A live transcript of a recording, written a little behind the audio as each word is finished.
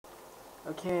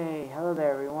Okay, hello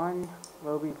there everyone.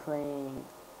 I'll be playing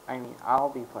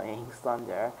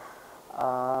Slender,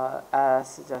 as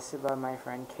suggested by my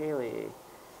friend Kaylee.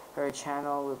 Her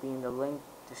channel will be in the link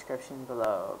description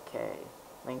below, okay?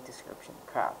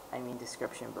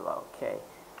 Description below, okay?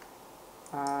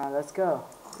 Let's go.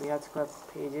 We have to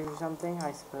collect pages or something,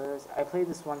 I suppose. I played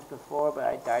this once before, but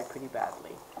I died pretty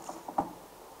badly.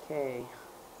 Okay,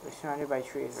 we're surrounded by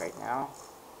trees right now.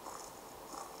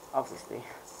 Obviously.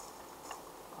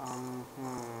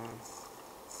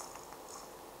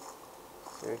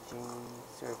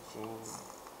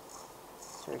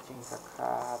 Searching for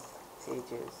crap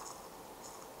pages.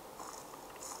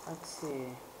 Let's see.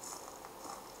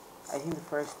 I think the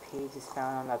first page is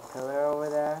found on that pillar over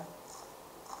there.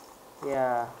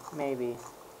 Yeah, maybe.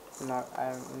 I'm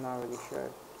not really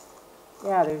sure.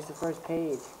 Yeah, there's the first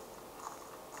page.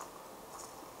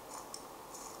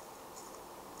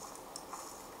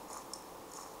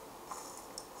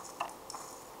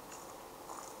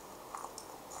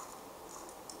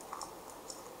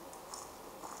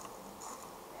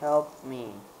 Help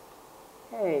me.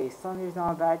 Hey, Slender's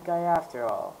not a bad guy after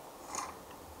all.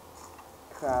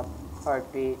 Crap.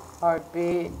 Heartbeat.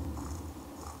 Heartbeat.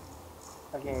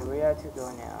 Okay, where do I have to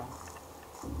go now?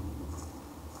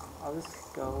 I'll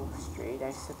just go straight,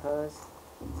 I suppose.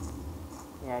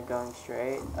 Yeah, going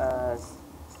straight. The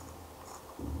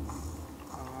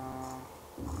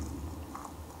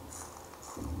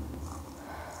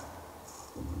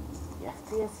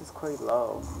FPS is quite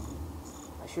low.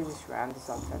 I should just ram this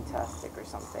on Fantastic or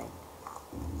something.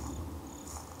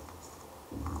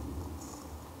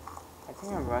 I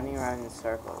think I'm running around in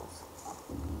circles.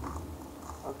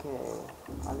 Okay,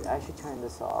 I should turn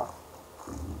this off.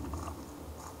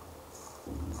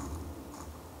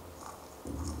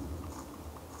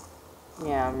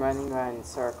 Yeah, I'm running around in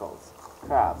circles.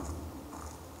 Crap.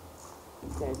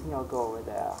 Okay, I think I'll go over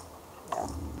there. Yeah.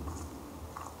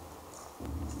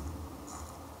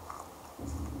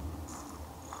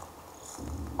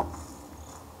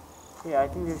 Yeah, I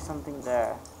think there's something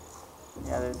there.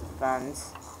 Yeah, there's a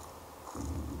fence.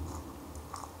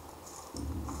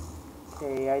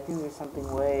 Okay, I think there's something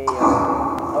way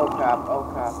oh crap, oh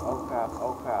crap, oh crap,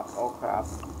 oh crap, oh crap.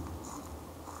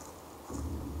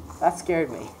 That scared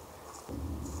me.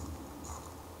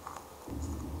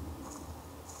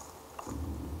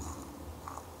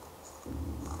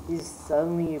 He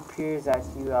suddenly appears at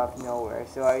you out of nowhere,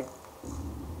 so I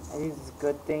think it's a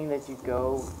good thing that you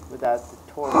go without the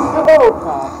torch. Oh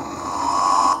crap!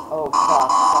 Oh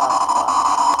crap!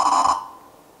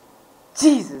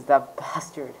 Jesus, that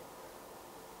bastard!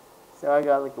 So I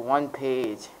got like one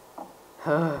page.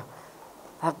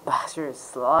 That bastard is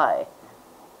sly.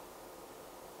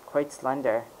 Quite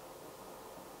slender.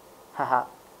 Haha,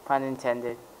 pun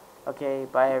intended. Okay,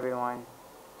 bye everyone.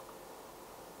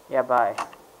 Yeah, bye.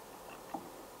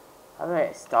 How do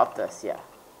I stop this? Yeah,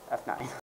 F9.